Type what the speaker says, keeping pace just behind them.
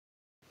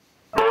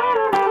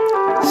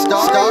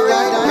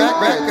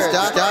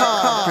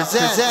StarryNightRecords.com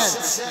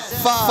presents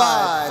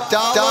 $5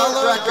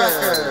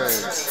 records.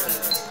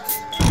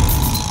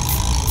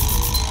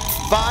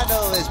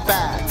 Vinyl is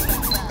back.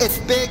 It's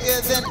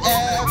bigger than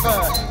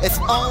ever. It's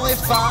only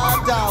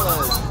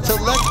 $5. So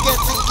let's get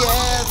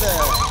together.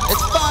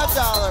 It's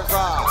 $5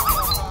 rock.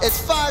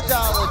 It's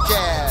 $5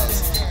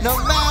 jazz. No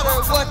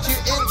matter what you're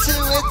into,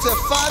 it's a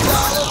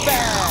 $5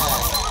 bag.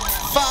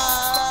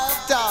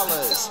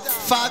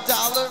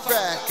 $5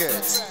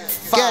 records.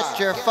 Get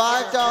your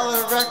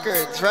 $5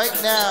 records right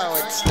now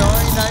at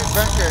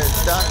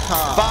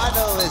StarryNightRecords.com.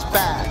 Vinyl is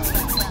back.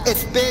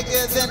 It's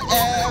bigger than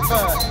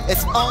ever.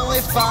 It's only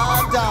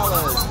 $5.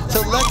 So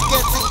let's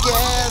get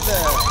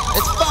together.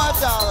 It's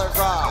 $5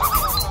 rock.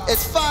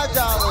 It's $5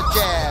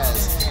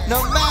 jazz.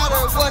 No matter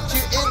what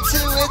you're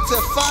into, it's a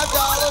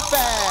 $5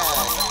 bag.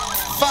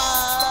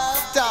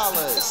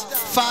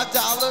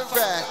 $5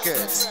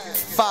 records.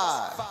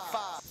 $5.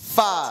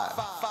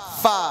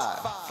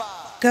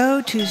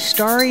 Go to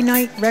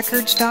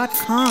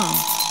StarryNightRecords.com.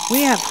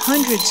 We have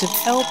hundreds of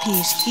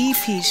LPs,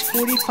 EPs,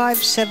 45,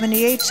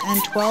 78s,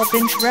 and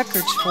 12-inch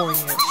records for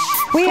you.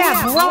 We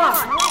have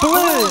rock,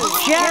 blues,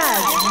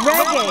 jazz,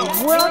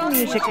 reggae, world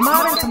music,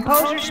 modern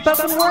composers,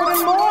 spoken word,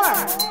 and more.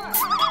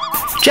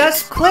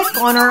 Just click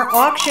on our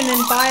auction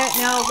and buy it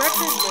now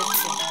record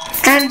listing.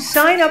 And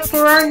sign up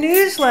for our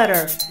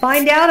newsletter.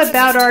 Find out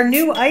about our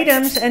new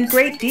items and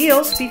great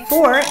deals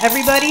before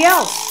everybody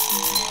else.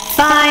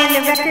 Find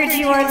the records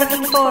you are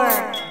looking for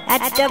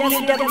at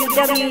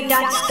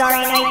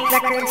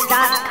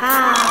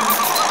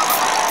www.StarryNightRecords.com.